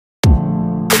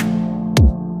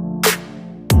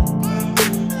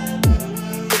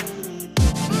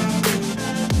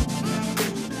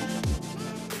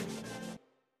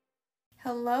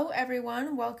Hello,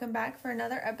 everyone. Welcome back for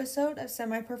another episode of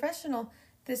Semi-Professional.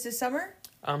 This is Summer.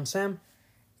 I'm Sam.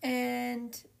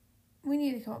 And we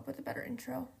need to come up with a better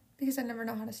intro because I never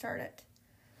know how to start it.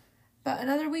 But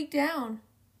another week down.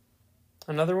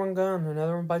 Another one gone.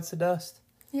 Another one bites the dust.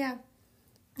 Yeah.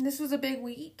 This was a big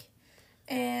week.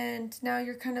 And now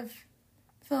you're kind of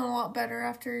feeling a lot better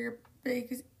after your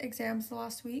big exams the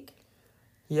last week.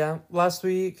 Yeah, last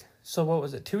week. So what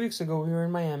was it? 2 weeks ago we were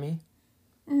in Miami.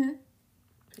 Mm-hmm.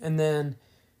 And then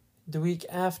the week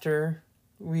after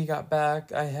we got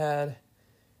back, I had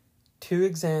 2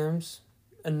 exams.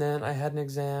 And then I had an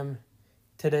exam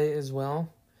today as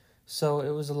well. So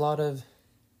it was a lot of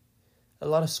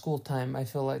school time, I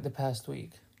feel like, the past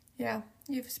week. Yeah,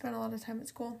 you've spent a lot of time at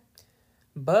school.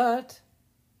 But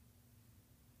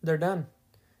they're done.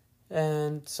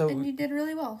 And you did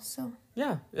really well, so.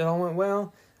 Yeah, it all went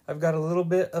well. I've got a little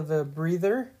bit of a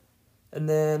breather. And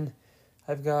then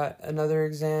I've got another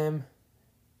exam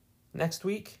next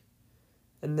week.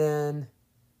 And then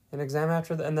an exam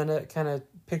after that. And then it kind of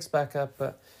picks back up.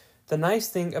 But the nice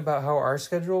thing about how our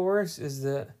schedule works is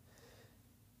that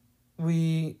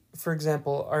we, for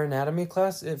example, our anatomy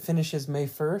class, it finishes May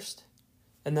 1st.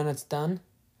 And then it's done.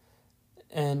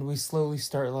 And we slowly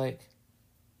start,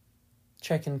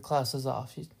 checking classes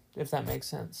off, if that makes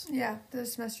sense. Yeah, the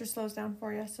semester slows down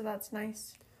for you, so that's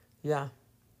nice. Yeah,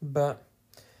 but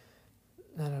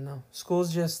I don't know.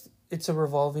 School's just, it's a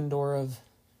revolving door of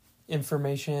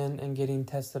information and getting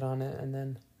tested on it, and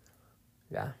then,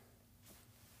 yeah.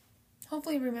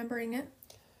 Hopefully remembering it.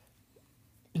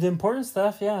 The important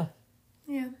stuff, yeah.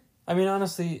 Yeah. I mean,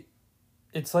 honestly,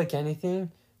 it's like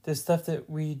anything. The stuff that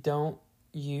we don't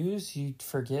use, you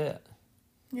forget.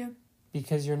 Yeah.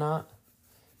 Because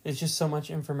it's just so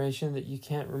much information that you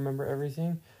can't remember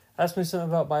everything. Ask me something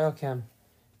about biochem.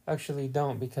 Actually,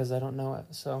 don't, because I don't know it.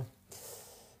 So,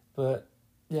 but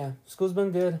yeah, school's been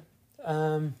good.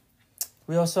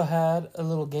 We also had a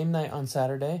little game night on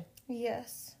Saturday.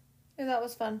 Yes, and that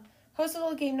was fun. Hosted a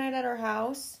little game night at our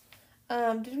house.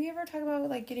 Did we ever talk about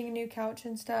getting a new couch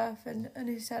and stuff and a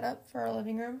new setup for our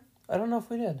living room? I don't know if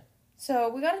we did. So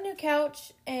we got a new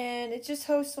couch, and it just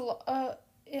hosts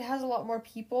it has a lot more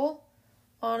people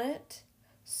on it.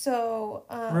 So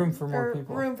room for more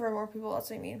people. Room for more people.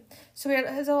 That's what I mean. So it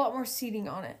has a lot more seating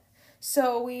on it.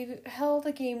 So we held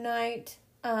a game night.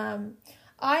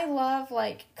 I love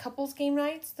couples game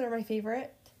nights. They're my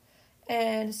favorite.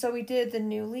 And so we did the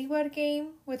newlywed game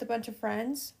with a bunch of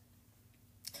friends.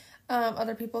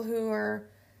 Other people who are,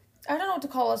 I don't know what to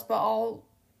call us, but all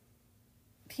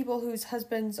people whose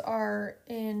husbands are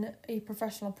in a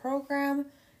professional program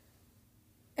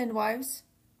and wives.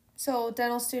 So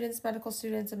dental students, medical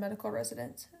students, and medical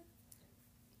residents.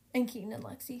 And Keaton and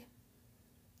Lexi.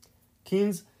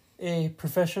 Keen's a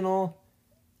professional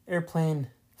airplane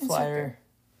flyer. Instructor.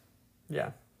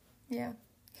 Yeah. Yeah.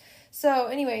 So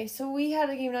anyway, we had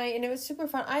a game night and it was super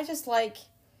fun. I just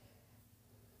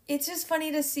it's just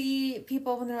funny to see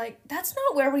people when they're like, that's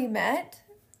not where we met,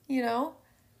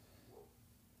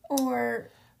 Or...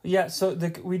 Yeah, so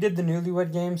we did the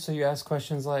newlywed game, so you ask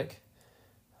questions like,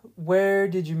 where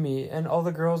did you meet? And all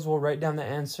the girls will write down the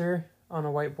answer on a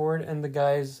whiteboard, and the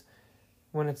guys,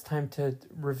 when it's time to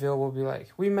reveal, will be like,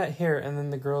 we met here, and then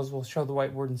the girls will show the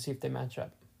whiteboard and see if they match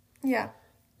up. Yeah.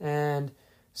 And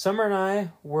Summer and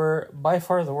I were by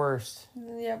far the worst.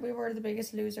 Yeah, we were the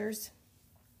biggest losers.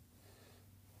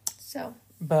 So.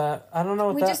 But I don't know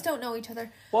what we just don't know each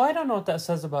other. Well, I don't know what that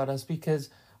says about us, because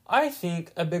I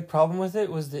think a big problem with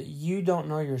it was that you don't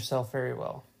know yourself very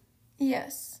well.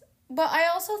 Yes. But I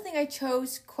also think I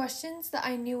chose questions that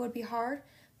I knew would be hard,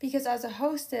 because as a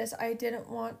hostess, I didn't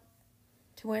want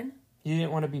to win. You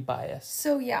didn't want to be biased.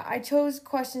 So, yeah, I chose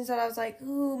questions that I was like,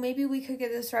 ooh, maybe we could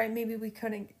get this right, maybe we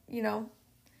couldn't, Yeah,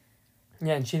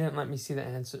 and she didn't let me see the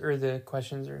answer or the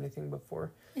questions or anything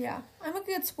before. Yeah, I'm a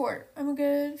good sport. I'm a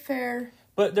good, fair...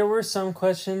 But there were some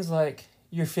questions like,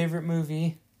 your favorite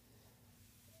movie.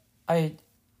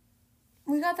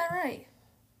 We got that right.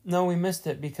 No, we missed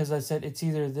it because I said it's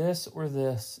either this or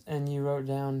this, and you wrote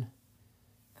down...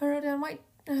 I wrote down white...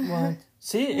 What?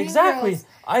 See, Mean exactly. Girls.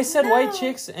 I said No. White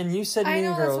Chicks, and you said Mean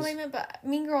Girls. I know, that's what I meant, but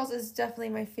Mean Girls is definitely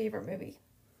my favorite movie.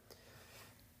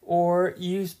 Or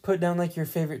you put down, your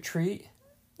favorite treat.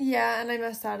 Yeah, and I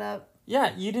messed that up.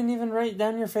 Yeah, you didn't even write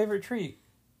down your favorite treat.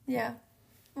 Yeah.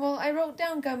 Well, I wrote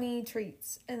down gummy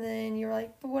treats, and then you were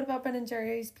like, but what about Ben &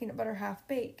 Jerry's peanut butter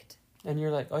half-baked? And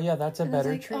you're like, oh yeah, that's a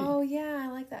better treat. Oh yeah,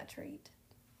 I like that treat.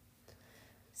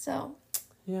 So.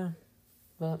 Yeah,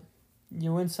 but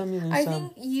you win some, you lose I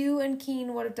some. think you and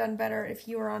Keen would have done better if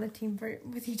you were on a team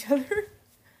with each other.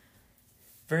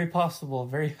 very possible,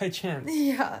 very high chance.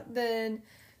 Yeah, than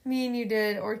me and you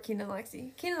did, or Keenan and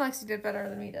Lexi. Keenan and Lexi did better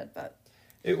than we did, but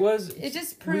it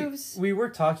just proves. We were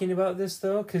talking about this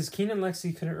though, because Keenan and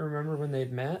Lexi couldn't remember when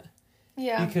they'd met.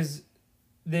 Yeah. Because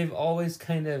they've always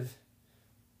kind of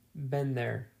been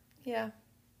there. Yeah.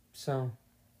 So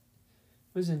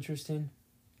it was interesting.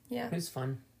 Yeah. It was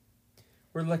fun.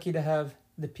 We're lucky to have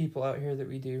the people out here that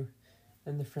we do,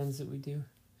 and the friends that we do.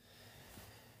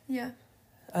 Yeah.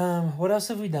 What else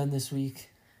have we done this week?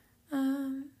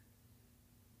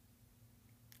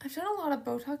 I've done a lot of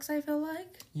Botox, I feel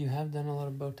like. You have done a lot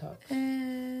of Botox.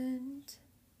 And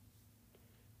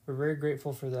we're very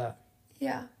grateful for that.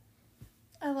 Yeah.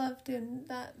 I love doing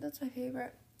that. That's my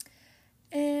favorite.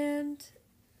 And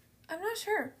I'm not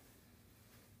sure.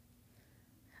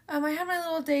 I had my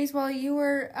little days while you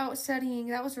were out studying.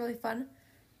 That was really fun.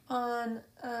 On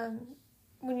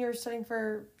when you were studying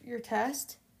for your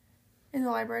test in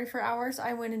the library for hours,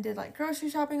 I went and did like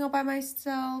grocery shopping all by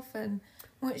myself and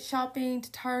went shopping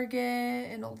to Target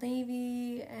and Old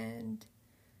Navy and...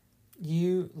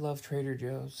 You love Trader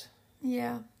Joe's.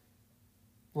 Yeah.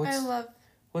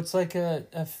 What's like a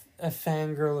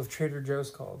fangirl of Trader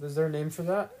Joe's called? Is there a name for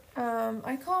that?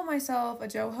 I call myself a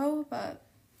Joho, but...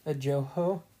 A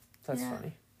Joho? That's yeah.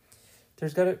 funny.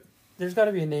 There's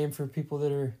gotta be a name for people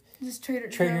that are... Just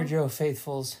Trader Joe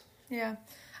faithfuls. Yeah.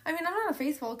 I mean, I'm not a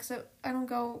faithful because I don't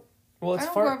go... Well, it's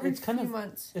far. It's kind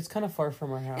of far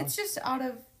from our house. It's just out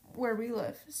of where we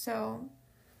live, so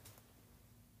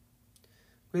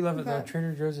we love it though.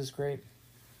 Trader Joe's is great.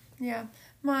 Yeah,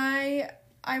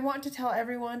 I want to tell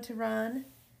everyone to run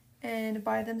and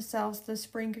buy themselves the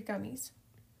spring gummies.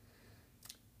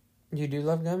 You do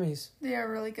love gummies. They are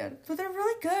really good, but they're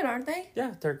really good, aren't they?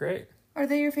 Yeah, they're great. Are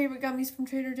they your favorite gummies from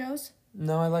Trader Joe's?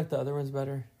 No, I like the other ones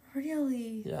better.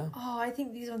 Really? Yeah. Oh, I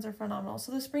think these ones are phenomenal.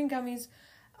 So the spring gummies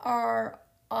are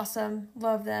awesome.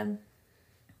 Love them.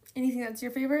 Anything that's your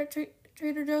favorite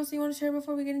Trader Joe's you want to share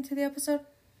before we get into the episode?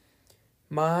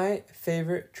 My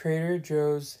favorite Trader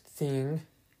Joe's thing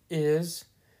is...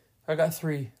 I got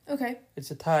 3. Okay.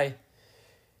 It's a tie.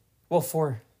 Well,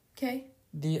 4. Okay.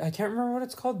 I can't remember what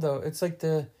it's called, though. It's like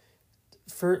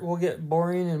we'll get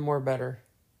boring and more better.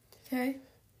 Okay.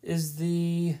 Is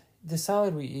the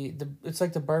salad we eat. It's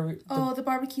like the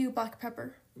barbecue black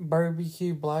pepper.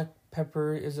 Barbecue black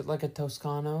pepper. Is it like a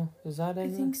Toscano? Is that it? I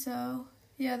think so.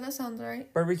 Yeah, that sounds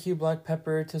right. Barbecue black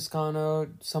pepper, Toscano,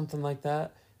 something like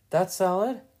that. That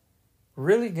salad,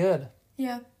 really good.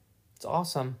 Yeah. It's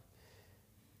awesome.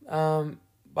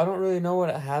 I don't really know what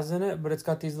it has in it, but it's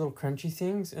got these little crunchy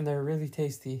things, and they're really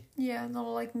tasty. Yeah,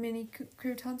 little like mini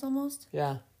croutons almost.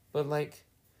 Yeah, but like,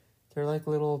 they're like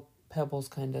little pebbles,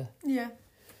 kind of. Yeah.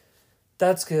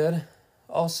 That's good.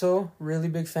 Also, really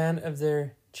big fan of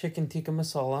their chicken tikka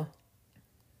masala.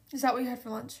 Is that what you had for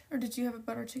lunch? Or did you have a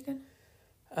butter chicken?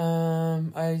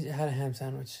 I had a ham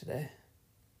sandwich today.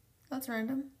 That's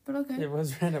random, but okay. It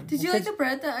was random. Did you like the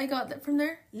bread that I got from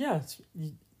there? Yeah.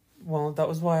 Well, that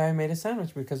was why I made a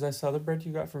sandwich, because I saw the bread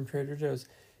you got from Trader Joe's.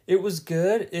 It was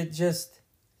good. It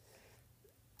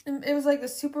was like the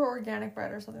super organic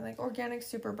bread or something, like organic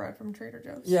super bread from Trader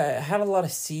Joe's. Yeah, it had a lot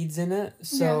of seeds in it.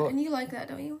 So, yeah, and you like that,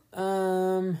 don't you?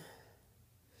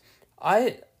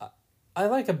 I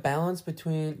like a balance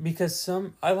between, because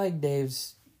I like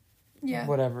Dave's. Yeah.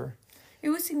 Whatever. It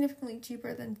was significantly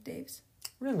cheaper than Dave's.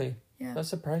 Really? Yeah. That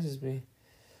surprises me.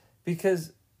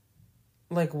 Because,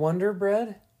 like, Wonder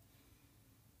Bread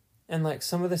and, like,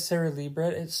 some of the Sara Lee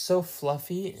bread, it's so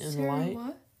fluffy and light.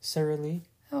 What? Sara Lee.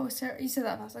 Oh, Sarah, you said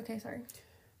that fast. Okay, sorry.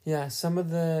 Yeah, some of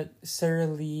the Sara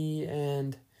Lee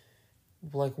and,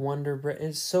 like, Wonder Bread,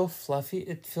 it's so fluffy,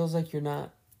 it feels like you're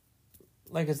not,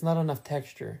 like, it's not enough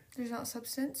texture. There's not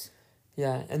substance?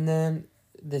 Yeah, and then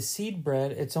the seed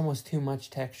bread, it's almost too much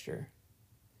texture.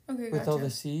 Okay, with all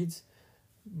the seeds.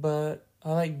 But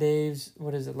I like Dave's,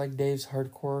 what is it, like Dave's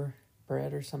Hardcore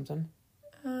bread or something?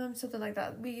 Something like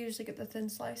that. We usually get the thin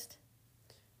sliced.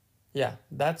 Yeah,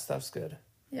 that stuff's good.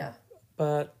 Yeah.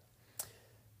 But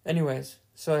anyways,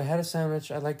 so I had a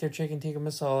sandwich. I like their chicken tikka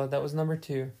masala. That was number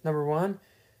 2. Number 1,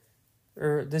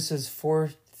 this is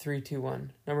 4, 3, 2,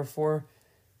 1. Number 4,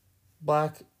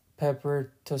 black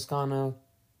pepper Toscano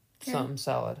something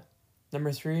salad.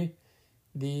 Number 3,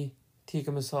 the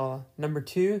tikka masala. Number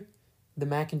 2, the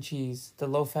mac and cheese, the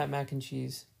low-fat mac and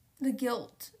cheese. The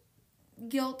guilt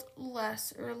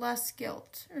less or less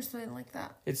guilt or something like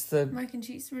that. It's the mac and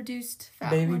cheese reduced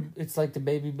fat one. It's like the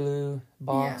baby blue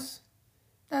box.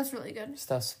 Yeah. That's really good.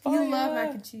 Stuff's fire. You love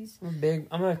mac and cheese. I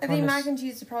think mac and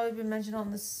cheese has probably been mentioned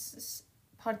on this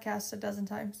podcast a dozen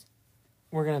times.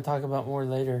 We're going to talk about more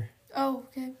later. Oh,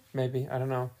 okay. Maybe. I don't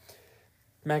know.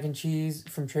 Mac and cheese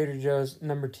from Trader Joe's,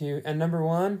 number 2. And number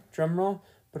 1, drum roll,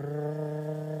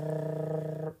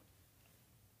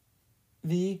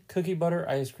 the cookie butter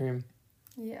ice cream.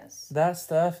 Yes. That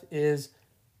stuff is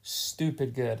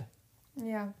stupid good.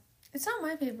 Yeah. It's not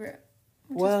my favorite.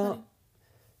 Well,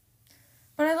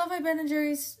 but I love my Ben &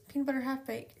 Jerry's peanut butter half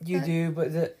baked. You do,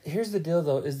 but here's the deal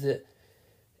though, is that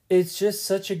it's just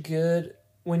such a good,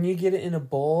 when you get it in a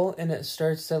bowl and it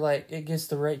starts to like, it gets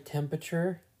the right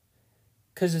temperature.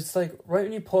 Because it's like, right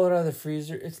when you pull it out of the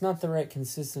freezer, it's not the right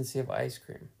consistency of ice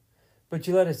cream. But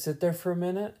you let it sit there for a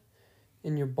minute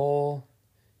in your bowl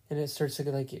and it starts to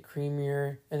like get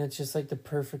creamier and it's just like the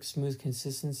perfect smooth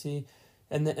consistency.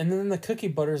 And then the cookie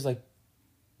butter is like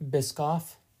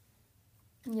Biscoff.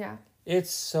 Yeah.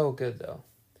 It's so good though.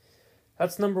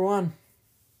 That's number 1.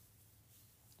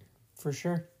 For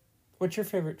sure. What's your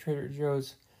favorite Trader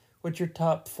Joe's? What's your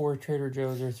top 4 Trader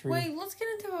Joe's or 3? Wait, let's get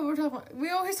into what we're talking about. We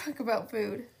always talk about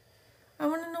food. I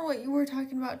want to know what you were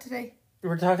talking about today.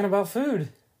 We're talking about food.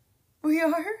 We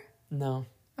are? No.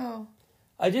 Oh.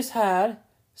 I just had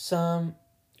some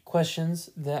questions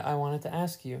that I wanted to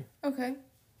ask you. Okay.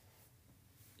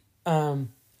 And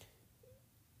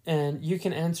you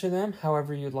can answer them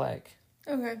however you'd like.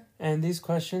 Okay. And these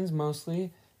questions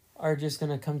mostly are just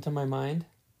going to come to my mind.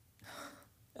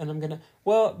 And I'm going to...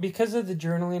 Well, because of the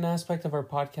journaling aspect of our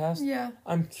podcast, yeah,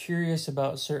 I'm curious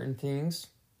about certain things.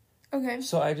 Okay.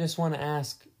 So I just want to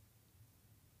ask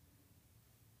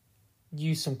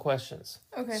you some questions.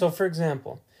 Okay. So, for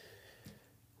example,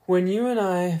 when you and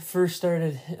I first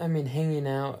started, hanging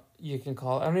out, you can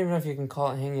call it... I don't even know if you can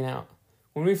call it hanging out.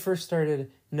 When we first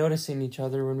started noticing each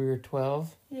other when we were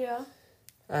 12... Yeah.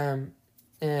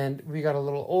 And we got a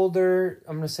little older,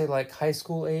 I'm going to say like high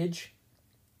school age,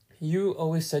 you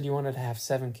always said you wanted to have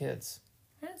 7 kids.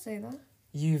 I didn't say that.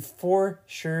 You for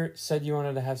sure said you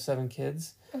wanted to have 7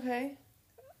 kids. Okay.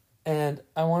 And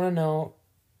I want to know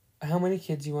how many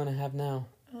kids you want to have now.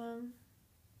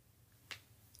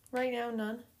 Right now,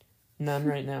 none. None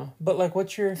right now. But like,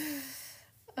 what's your...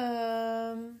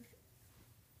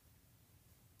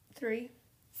 3.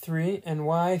 3, and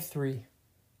why 3?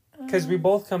 Because we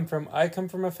both I come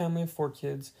from a family of 4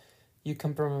 kids. You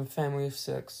come from a family of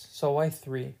 6. So why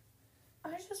 3?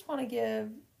 I just want to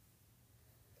give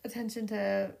attention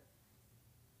to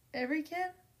every kid.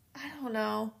 I don't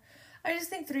know. I just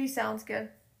think 3 sounds good.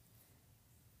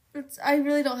 I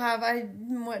really don't have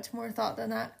much more thought than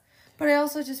that. But I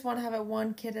also just want to have it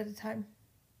 1 kid at a time.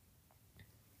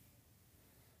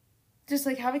 Just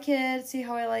like have a kid, see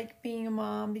how I like being a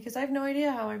mom. Because I have no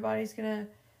idea how my body's going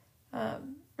to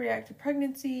react to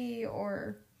pregnancy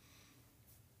or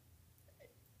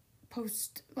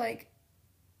post, like,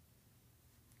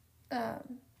 I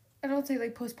don't say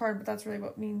like postpartum, but that's really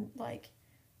what like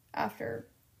after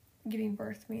giving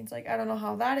birth means. Like, I don't know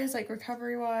how that is, like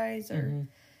recovery wise, or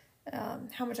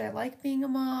how much I like being a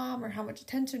mom, or how much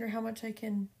attention or how much I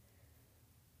can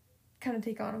kind of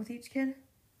take on with each kid.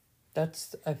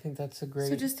 I think that's a great...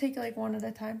 So just take like 1 at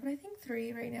a time, but I think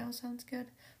 3 right now sounds good.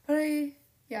 But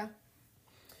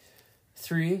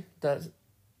 3,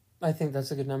 I think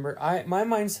that's a good number. My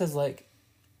mind says like,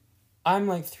 I'm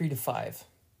like 3 to 5.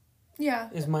 Yeah.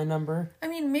 Is my number. I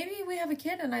mean, maybe we have a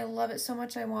kid and I love it so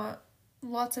much I want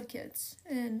lots of kids.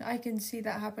 And I can see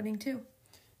that happening too.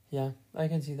 Yeah, I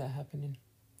can see that happening.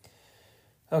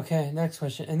 Okay, next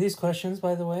question. And these questions,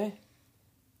 by the way,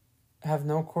 have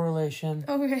no correlation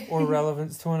or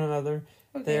relevance to one another.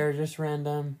 Okay. They are just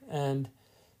random, and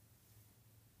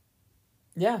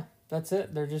yeah, that's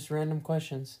it. They're just random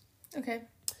questions. Okay.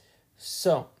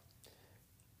 So,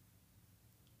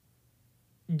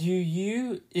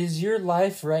 is your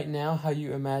life right now how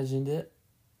you imagined it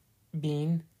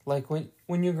being? Like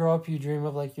when you grow up, you dream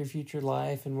of like your future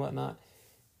life and whatnot.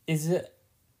 Is it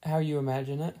how you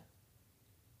imagine it?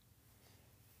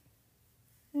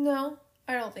 No,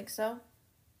 I don't think so.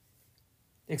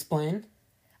 Explain.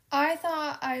 I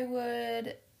thought I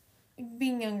would,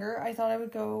 being younger, I thought I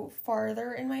would go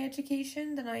farther in my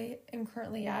education than I am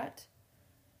currently at.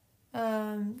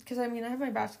 Because I have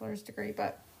my bachelor's degree,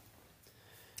 but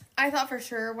I thought for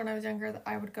sure when I was younger that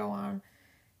I would go on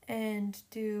and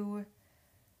do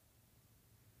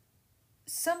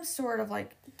some sort of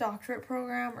like doctorate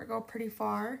program or go pretty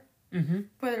far. Mm-hmm.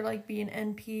 Whether like be an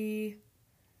NP,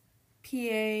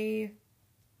 PA,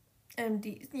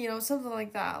 MD, something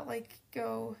like that. Like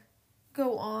go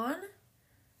on.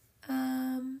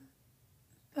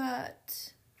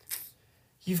 But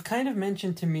you've kind of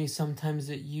mentioned to me sometimes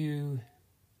that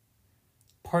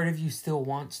part of you still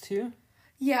wants to.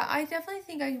 Yeah, I definitely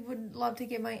think I would love to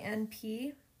get my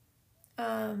NP.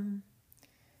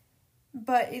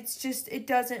 but it's just, it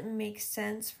doesn't make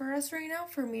sense for us right now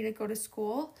for me to go to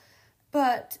school.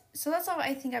 But, so that's how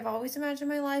I think I've always imagined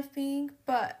my life being,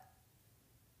 but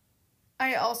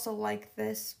I also like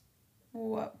this,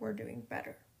 what we're doing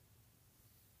better.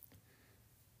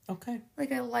 Okay.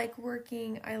 Like, I like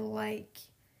working, I like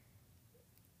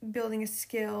building a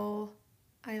skill,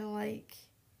 I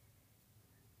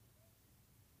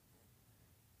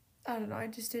don't know, I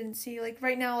just didn't see, like,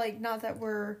 right now, like, not that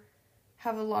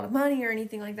have a lot of money or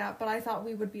anything like that, but I thought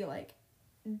we would be, like,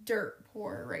 dirt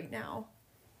poor right now,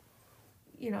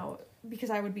 you know, because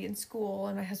I would be in school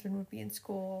and my husband would be in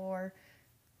school, or,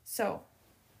 so,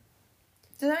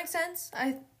 does that make sense?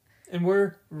 And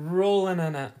we're rolling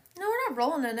in it. No, we're not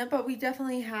rolling in it, but we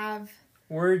definitely have,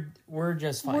 We're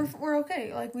just fine. we're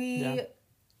okay, like, Yeah.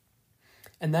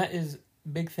 And that is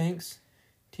big thanks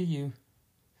to you.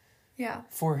 Yeah.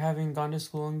 For having gone to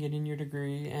school and getting your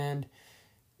degree, and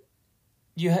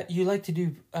you like to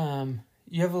do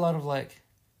you have a lot of like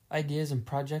ideas and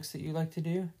projects that you like to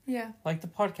do. Yeah. Like the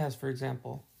podcast, for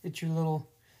example. It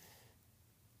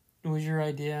was your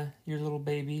idea, your little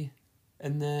baby,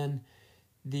 and then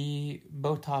the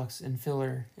Botox and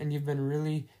filler,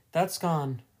 and that's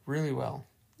gone really well.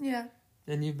 Yeah.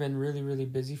 And you've been really, really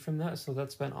busy from that, so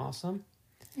that's been awesome.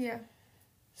 Yeah.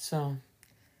 So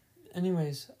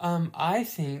anyways, I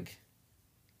think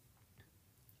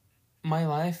my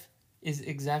life is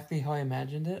exactly how I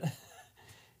imagined it.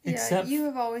 Yeah, you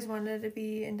have always wanted to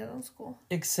be in dental school.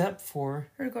 Except for...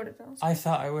 Or to go to dental school. I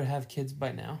thought I would have kids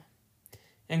by now.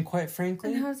 And quite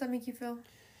frankly... And how does that make you feel?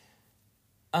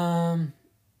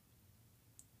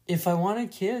 If I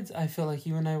wanted kids, I feel like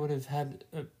you and I would have had...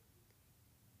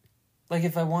 Like,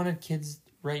 if I wanted kids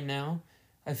right now,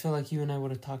 I feel like you and I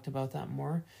would have talked about that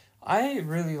more. I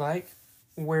really like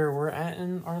where we're at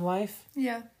in our life.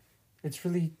 Yeah. It's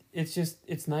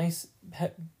nice,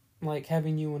 like,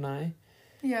 having you and I.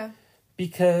 Yeah.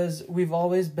 Because we've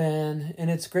always been, and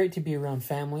it's great to be around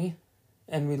family,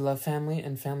 and we love family,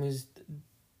 and family's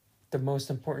the most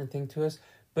important thing to us.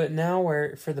 But now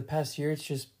for the past year, it's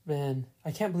just been,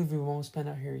 I can't believe we've almost been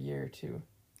out here a year or two.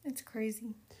 It's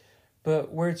crazy.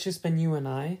 But where it's just been you and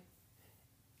I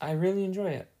really enjoy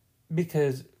it.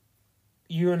 Because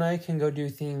you and I can go do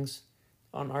things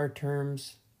on our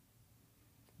terms,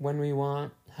 when we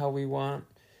want, how we want,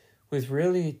 with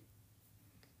really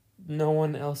no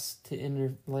one else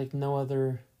no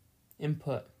other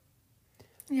input.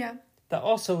 Yeah. That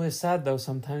also is sad though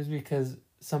sometimes, because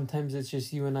sometimes it's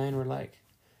just you and I, and we're like,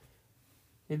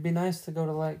 it'd be nice to go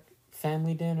to like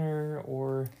family dinner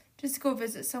or just go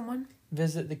visit someone.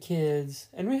 Visit the kids.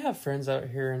 And we have friends out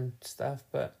here and stuff,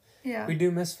 but yeah, we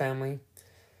do miss family.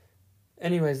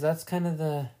 Anyways, that's kind of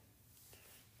the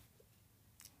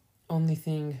only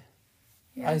thing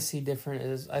I see different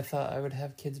is I thought I would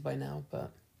have kids by now,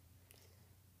 but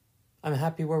I'm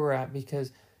happy where we're at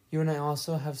because you and I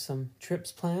also have some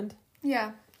trips planned.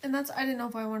 Yeah, and I didn't know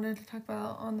if I wanted to talk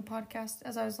about on the podcast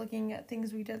as I was looking at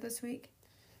things we did this week.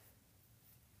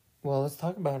 Well, let's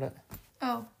talk about it.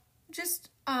 Oh, just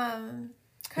kind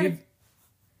of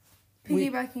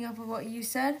piggybacking off of what you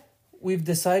said. We've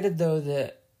decided though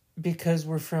that because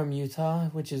we're from Utah,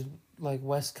 which is like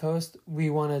West Coast, we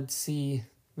want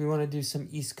to do some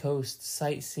East Coast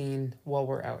sightseeing while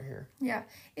we're out here. Yeah,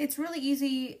 it's really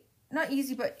easy. Not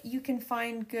easy, but you can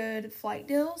find good flight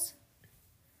deals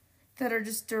that are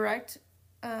just direct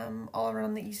all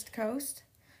around the East Coast.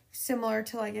 Similar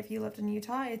to like if you lived in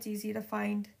Utah, it's easy to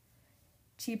find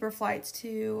cheaper flights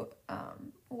to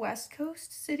West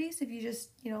Coast cities if you just,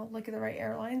 look at the right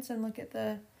airlines and look at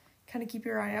kind of keep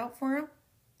your eye out for them.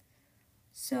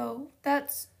 So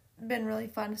that's been really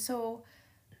fun. So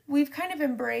we've kind of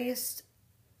embraced,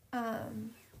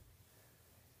 and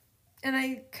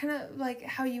I kind of like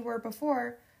how you were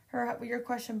before, or your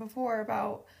question before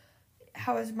about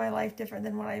how is my life different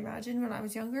than what I imagined when I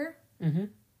was younger. Mm-hmm.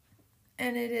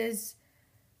 And it is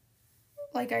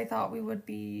like I thought we would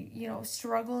be,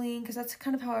 struggling, because that's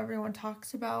kind of how everyone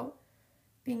talks about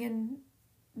being in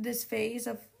this phase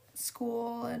of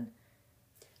school. And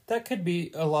that could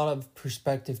be a lot of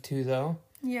perspective too, though.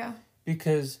 Yeah.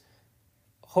 Because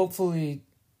hopefully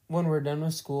when we're done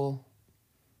with school,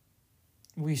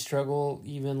 we struggle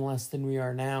even less than we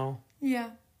are now.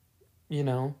 Yeah.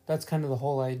 That's kind of the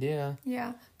whole idea.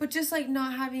 Yeah. But just like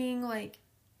not having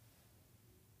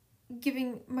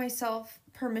giving myself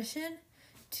permission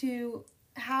to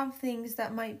have things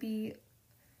that might be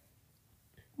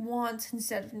wants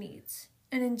instead of needs,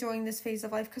 and enjoying this phase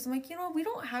of life. Because I'm like, we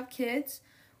don't have kids.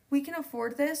 We can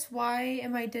afford this. Why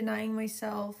am I denying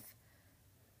myself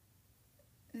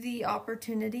the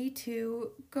opportunity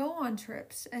to go on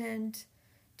trips and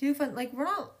do fun. Like, we're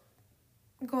not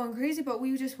going crazy, but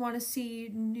we just want to see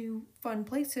new fun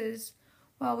places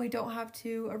while we don't have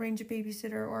to arrange a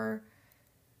babysitter, or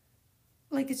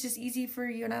like it's just easy for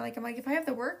you and I. Like, I'm like, if I have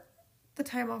the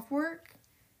time off work,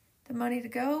 the money to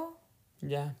go,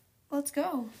 Yeah. let's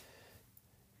go.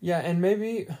 Yeah, and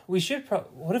maybe we should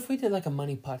what if we did like a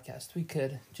money podcast? We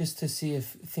could, just to see if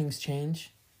things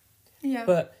change. Yeah.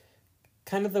 But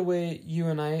kind of the way you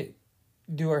and I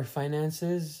do our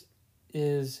finances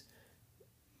is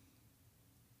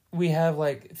we have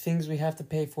like things we have to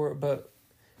pay for, but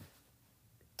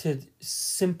to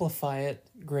simplify it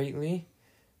greatly,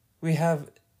 we have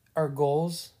our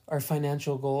goals, our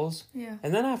financial goals. Yeah.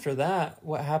 And then after that,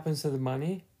 what happens to the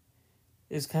money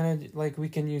is kind of like we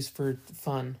can use for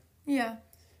fun. Yeah.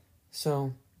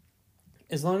 So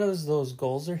as long as those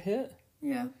goals are hit,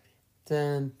 Yeah.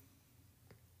 then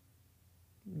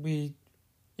we've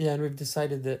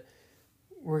decided that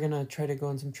we're going to try to go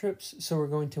on some trips. So we're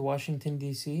going to Washington,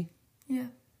 D.C. Yeah.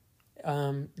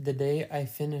 The day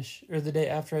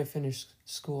after I finish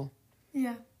school.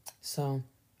 Yeah. So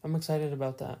I'm excited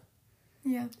about that.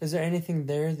 Yeah. Is there anything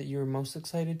there that you were most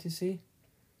excited to see?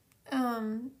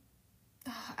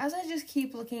 As I just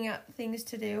keep looking at things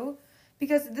to do,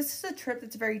 because this is a trip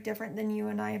that's very different than you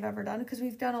and I have ever done, because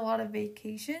we've done a lot of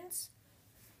vacations.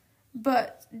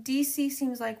 But DC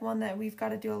seems like one that we've got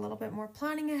to do a little bit more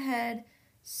planning ahead,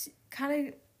 kind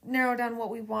of narrow down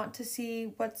what we want to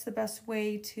see, what's the best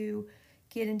way to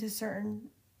get into certain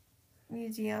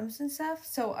museums and stuff.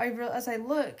 So as I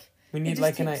look, we need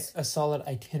like a solid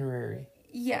itinerary.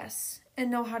 Yes, and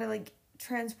know how to like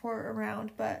transport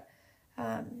around. But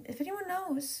if anyone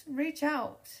knows, reach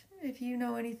out if you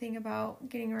know anything about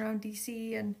getting around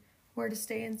DC and where to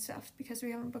stay and stuff, because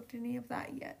we haven't booked any of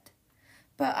that yet.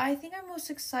 But I think I'm most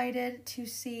excited to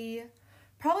see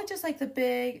probably just like the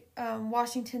big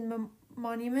Washington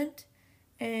Monument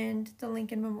and the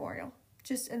Lincoln Memorial.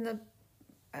 Just in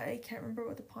I can't remember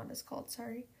what the pond is called,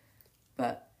 sorry.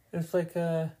 But it's like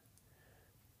I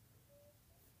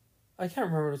can't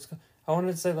remember what it's called. I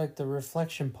wanted to say like the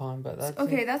reflection pond, but that's...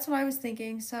 Okay, that's what I was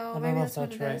thinking, so maybe that's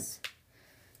what it is.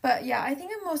 But yeah, I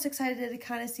think I'm most excited to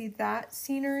kind of see that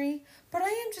scenery. But I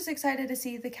am just excited to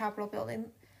see the Capitol building,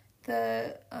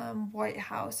 the White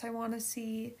House. I want to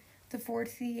see the Ford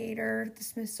Theater, the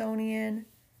Smithsonian.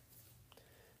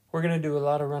 We're going to do a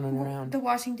lot of running around. The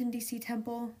Washington, D.C.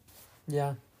 Temple.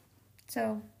 Yeah.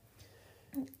 So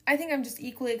I think I'm just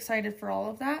equally excited for all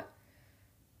of that.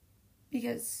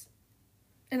 Because...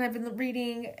 And I've been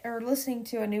reading or listening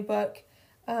to a new book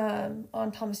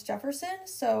on Thomas Jefferson,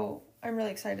 so I'm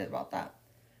really excited about that.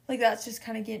 Like, that's just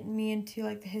kind of getting me into,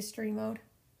 like, the history mode.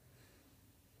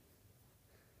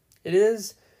 It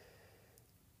is.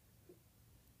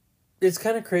 It's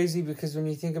kind of crazy because when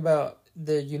you think about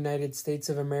the United States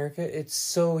of America, it's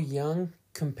so young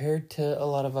compared to a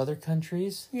lot of other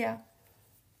countries. Yeah.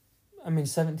 I mean,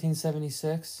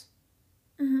 1776.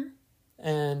 Mm-hmm.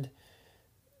 And...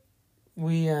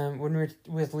 when we were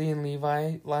with Lee and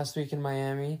Levi last week in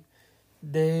Miami,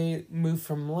 they moved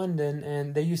from London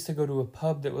and they used to go to a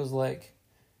pub that was like,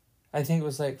 I think it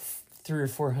was like 300 or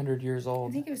 400 years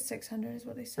old. I think it was 600 is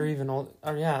what they said. Or even old.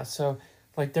 Oh yeah, so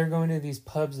like they're going to these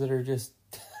pubs that are just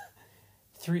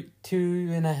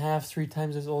 2.5, 3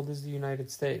 times as old as the United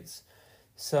States.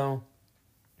 So,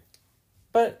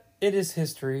 but it is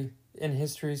history, and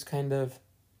history's kind of,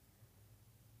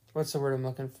 what's the word I'm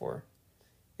looking for?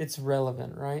 It's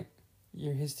relevant, right?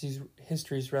 Your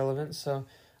history's relevant. So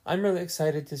I'm really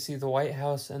excited to see the White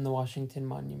House and the Washington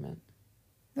Monument.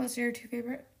 Those are your two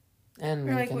favorite? And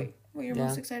or Lincoln. like what you're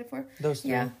most excited for? Those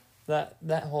three. Yeah.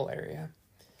 That whole area.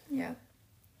 Yeah.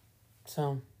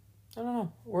 So, I don't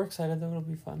know. We're excited that it'll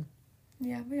be fun.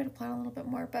 Yeah, we got to plan a little bit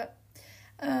more. But,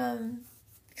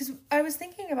 because I was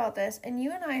thinking about this, and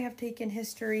you and I have taken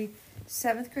history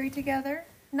 7th grade together.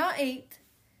 Not 8th.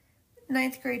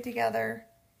 9th grade together.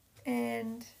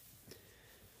 And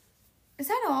is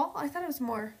that all? I thought it was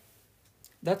more.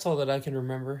 That's all that I can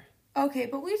remember. Okay,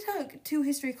 but we took 2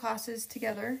 history classes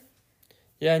together.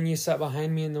 Yeah, and you sat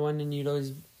behind me in the one, and you'd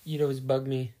always bug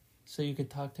me so you could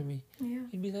talk to me. Yeah.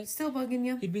 You'd be like, still bugging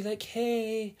you. You'd be like,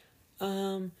 hey,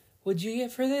 what'd you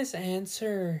get for this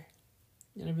answer?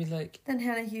 And I'd be like... Then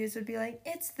Hannah Hughes would be like,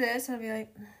 it's this. And I'd be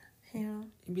like, Hannah.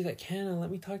 You'd be like, Hannah,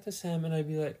 let me talk to Sam. And I'd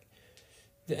be like,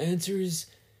 the answer is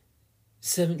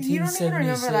 1776. You don't even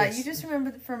remember that. You just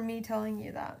remember from me telling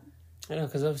you that. I know,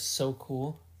 because that was so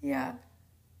cool. Yeah.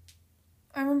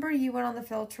 I remember you went on the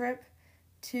field trip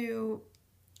to...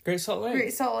 Great Salt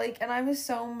Lake. And I was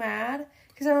so mad.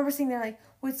 Because I remember sitting there like,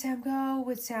 would Sam go?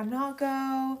 Would Sam not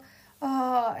go?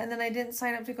 And then I didn't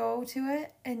sign up to go to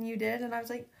it, and you did, and I was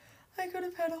like, I could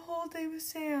have had a whole day with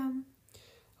Sam.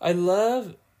 I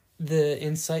love the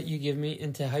insight you give me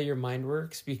into how your mind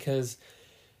works, because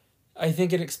I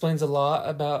think it explains a lot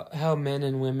about how men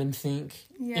and women think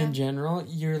in general.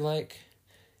 You're like,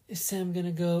 is Sam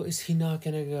gonna go? Is he not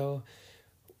gonna go?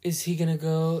 Is he gonna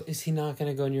go? Is he not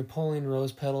gonna go? And you're pulling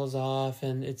rose petals off,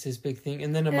 and it's this big thing.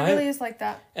 And then it really is like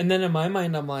that. And then in my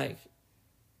mind, I'm like,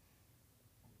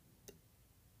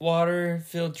 water,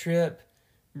 field trip,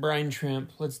 brine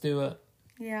shrimp. Let's do it.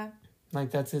 Yeah.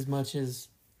 Like, that's as much as,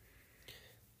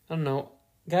 I don't know.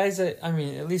 Guys, I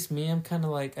mean, at least me, I'm kind of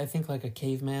like, I think like a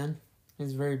caveman.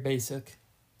 It's very basic.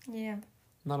 Yeah.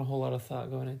 Not a whole lot of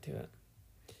thought going into it.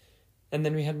 And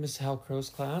then we had Miss Hal Crow's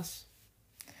class.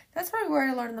 That's probably where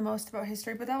I learned the most about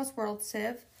history, but that was World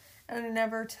Civ. And I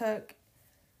never took...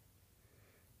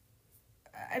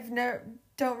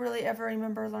 don't really ever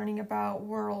remember learning about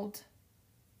world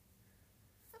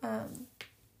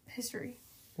history.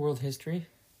 World history?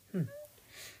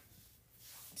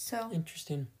 So.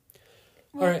 Interesting.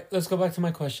 Well, all right, let's go back to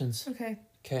my questions.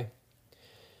 Okay.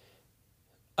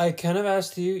 I kind of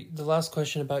asked you the last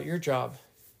question about your job.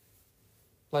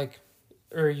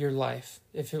 Or your life,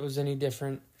 if it was any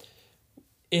different.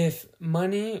 If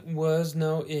money was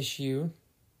no issue,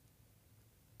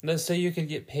 let's say you could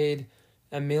get paid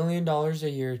 $1 million a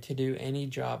year to do any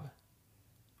job.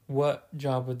 What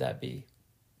job would that be?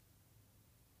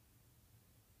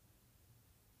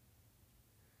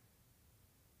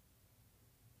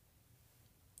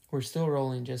 We're still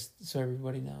rolling, just so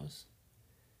everybody knows.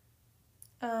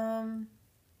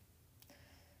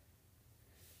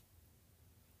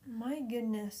 My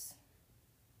goodness.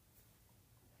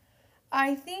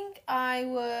 I think I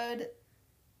would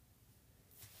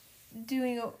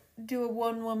do a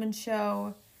one-woman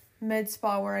show,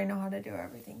 med-spa, where I know how to do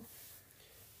everything.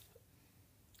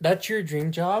 That's your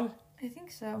dream job? I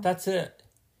think so. That's it.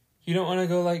 You don't want to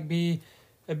go like be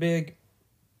a big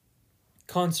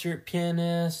concert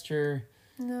pianist or...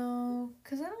 No,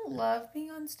 because I don't love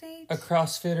being on stage. A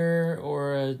CrossFitter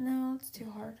or a... No, it's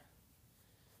too hard.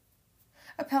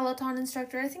 A Peloton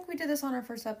instructor. I think we did this on our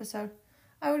first episode.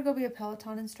 I would go be a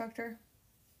Peloton instructor.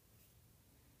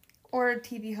 Or a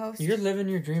TV host. You're living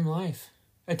your dream life.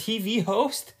 A TV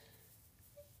host?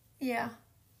 Yeah.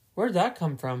 Where'd that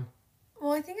come from?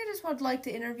 Well, I think I just would like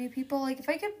to interview people. Like, if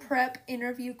I could prep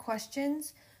interview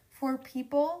questions for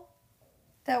people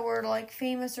that were, like,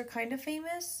 famous or kind of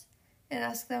famous and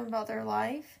ask them about their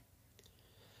life.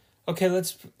 Okay,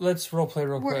 let's role play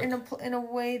real quick. In a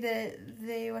way that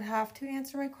they would have to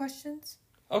answer my questions.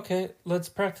 Okay, let's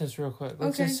practice real quick.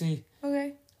 Let's just see.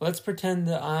 Okay. Let's pretend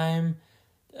that I'm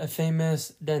a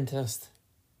famous dentist.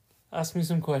 Ask me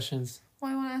some questions.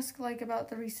 Well, I want to ask, like, about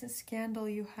the recent scandal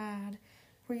you had.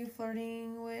 Were you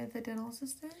flirting with a dental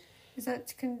assistant? Is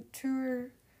that true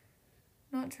or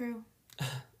not true?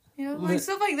 You know, like,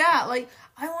 stuff like that. Like,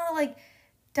 I want to, like,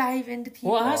 dive into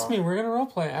people. Well, ask me. We're going to role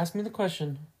play. Ask me the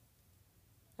question.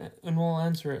 And we'll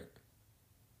answer it.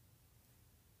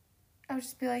 I would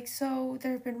just be like, so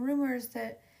there have been rumors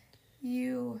that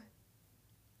you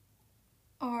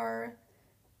are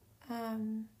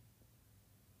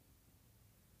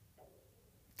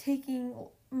taking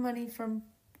money from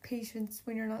patients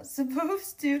when you're not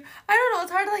supposed to. I don't know.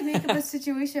 It's hard to, like, make up a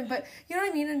situation, but you know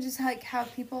what I mean? And just, like,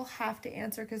 have people have to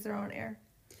answer because they're on air.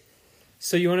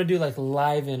 So you want to do, like,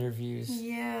 live interviews?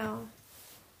 Yeah.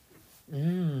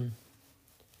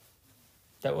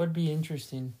 That would be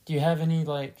interesting. Do you have any,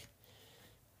 like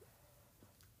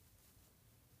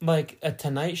a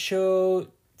Tonight Show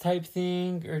type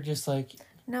thing, or just like...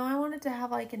 No, I wanted to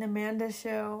have, like, an Amanda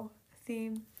Show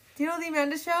theme. Do you know the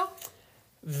Amanda Show?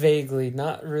 Vaguely.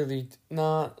 Not really.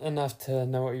 Not enough to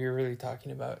know what you're really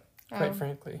talking about, quite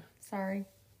frankly. Sorry.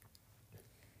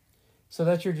 So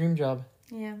that's your dream job?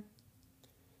 Yeah. Do you want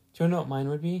to know what mine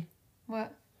would be?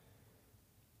 What?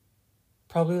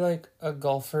 Probably, like, a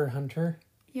golfer hunter.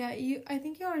 Yeah, I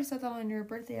think you already said that on your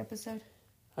birthday episode.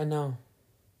 I know.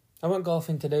 I went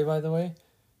golfing today, by the way.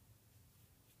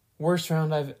 Worst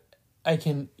round I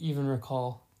can even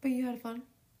recall. But you had fun.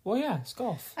 Well, yeah, it's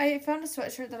golf. I found a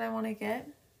sweatshirt that I want to get,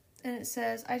 and it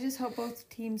says, I just hope both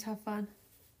teams have fun.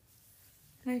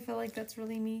 And I feel like that's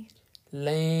really me.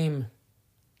 Lame.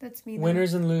 That's me, though.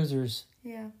 Winners and losers.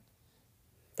 Yeah.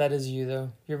 That is you,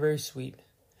 though. You're very sweet.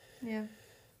 Yeah.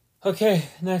 Okay,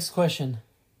 next question.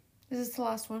 Is this the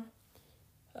last one?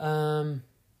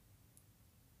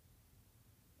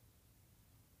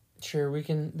 Sure,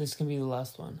 this can be the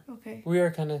last one. Okay. We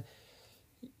are kind of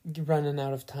running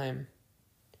out of time.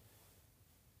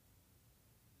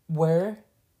 Where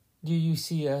do you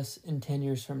see us in 10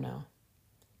 years from now?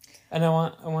 And I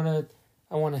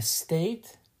want a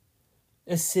state,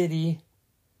 a city,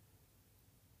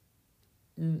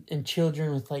 and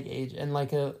children with like age, and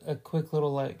like a quick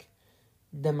little like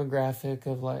demographic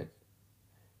of like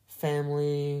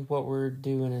family, what we're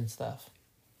doing and stuff.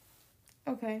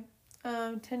 Okay.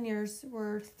 10 years,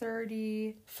 we're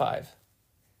 30. 5.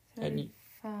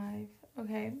 35.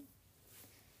 Okay.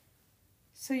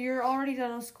 So you're already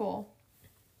done with school.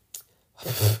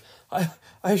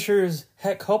 I sure as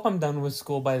heck hope I'm done with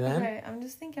school by then. Okay, I'm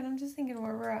just thinking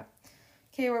where we're at.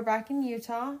 Okay, we're back in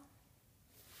Utah.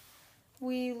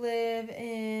 We live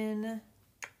in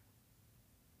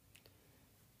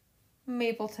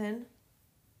Mapleton.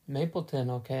 Mapleton,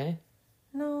 okay.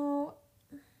 No.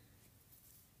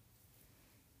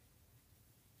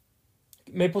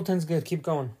 Mapleton's good. Keep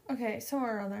going. Okay,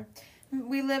 somewhere around there.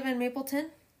 We live in Mapleton.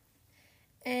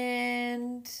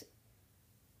 And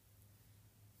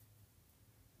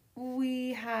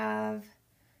we have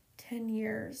 10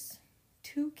 years.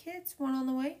 2 kids, 1 on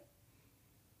the way.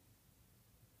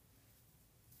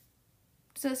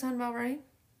 Does that sound about right?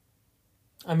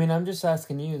 I mean, I'm just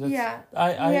asking you. We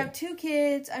have 2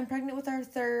 kids. I'm pregnant with our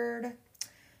 3rd.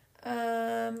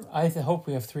 I hope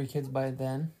we have 3 kids by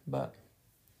then, but...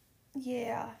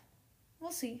 Yeah.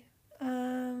 We'll see.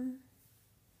 And...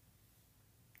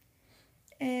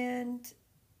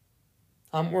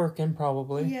 I'm working,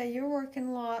 probably. Yeah, you're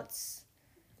working lots.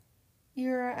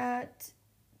 You're at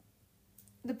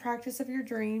the practice of your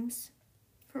dreams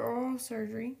for oral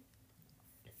surgery.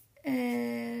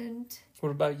 And... What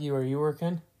about you? Are you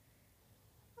working?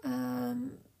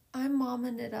 I'm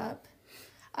momming it up.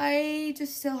 I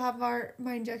just still have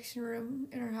my injection room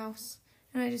in our house.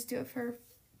 And I just do it for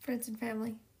friends and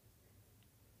family.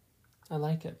 I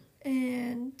like it.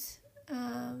 And,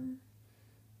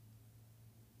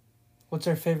 What's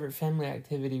our favorite family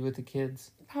activity with the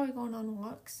kids? probably going on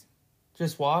walks.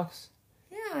 Just walks?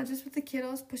 Yeah, just with the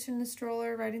kiddos, pushing the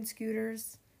stroller, riding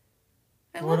scooters.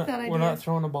 I We're love that idea. We're not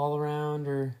throwing a ball around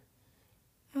or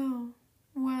Oh,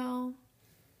 well,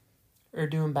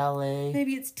 doing ballet.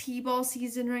 maybe it's t-ball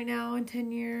season right now in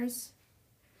 10 years.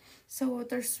 So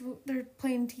they're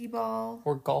playing t-ball.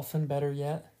 Or golfing, better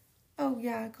yet. Oh,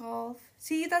 yeah, golf.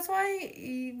 See, that's why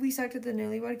we sucked at the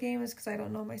Newlywed Game, is because I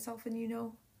don't know myself and you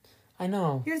know. I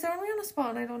know. You're throwing me on a spot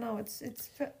and I don't know. It's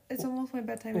almost my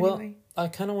bedtime Well, anyway. I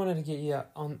kind of wanted to get you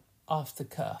off the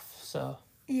cuff, so...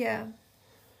 Yeah.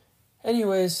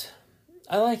 Anyways,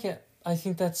 I like it. I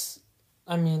think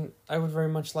I would very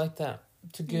much like that.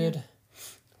 It's a good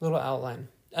little outline.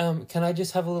 Can I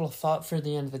just have a little thought for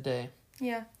the end of the day?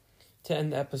 Yeah. To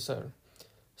end the episode.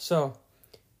 So,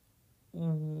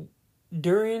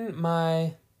 during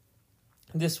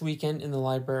this weekend in the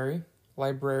library,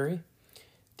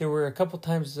 there were a couple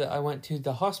times that I went to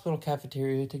the hospital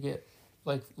cafeteria to get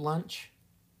like lunch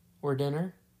or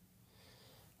dinner.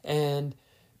 And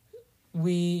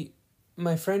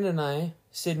my friend and I,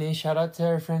 Sydney, shout out to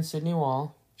our friend Sydney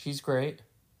Wall. She's great.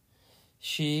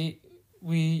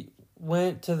 We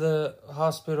went to the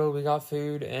hospital, we got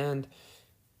food, and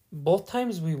both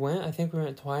times we went, I think we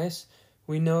went twice,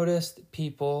 we noticed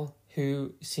people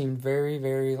who seemed very,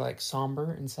 very like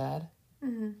somber and sad.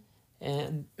 Mm-hmm.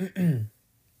 And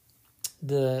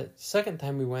the second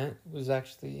time we went was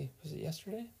it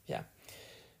yesterday? Yeah.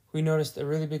 We noticed a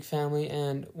really big family,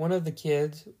 and one of the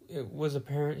kids, it was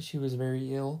apparent she was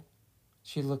very ill.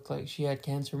 She looked like she had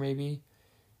cancer maybe.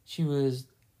 She was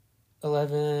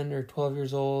 11 or 12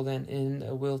 years old and in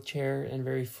a wheelchair and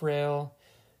very frail.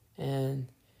 And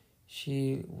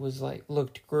she was like,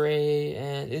 looked gray,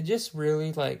 and it just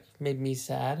really like made me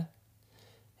sad.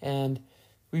 And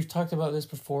we've talked about this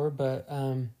before, but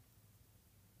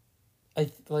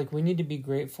we need to be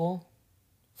grateful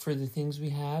for the things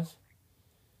we have.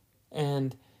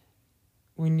 And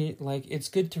we need, it's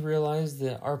good to realize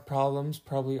that our problems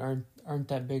probably aren't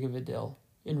that big of a deal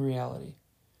in reality.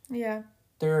 Yeah.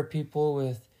 There are people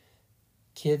with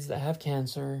kids that have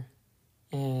cancer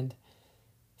and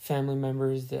family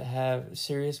members that have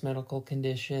serious medical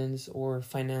conditions or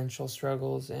financial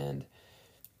struggles, and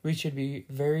we should be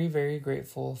very, very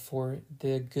grateful for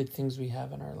the good things we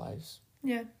have in our lives.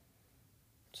 Yeah.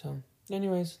 So,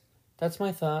 anyways, that's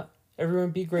my thought. Everyone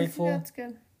be grateful. That's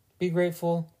good. Be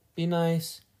grateful. Be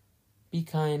nice. Be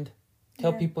kind.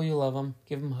 Tell people you love them.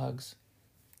 Give them hugs.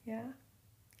 Yeah.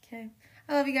 Okay.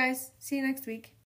 I love you guys. See you next week.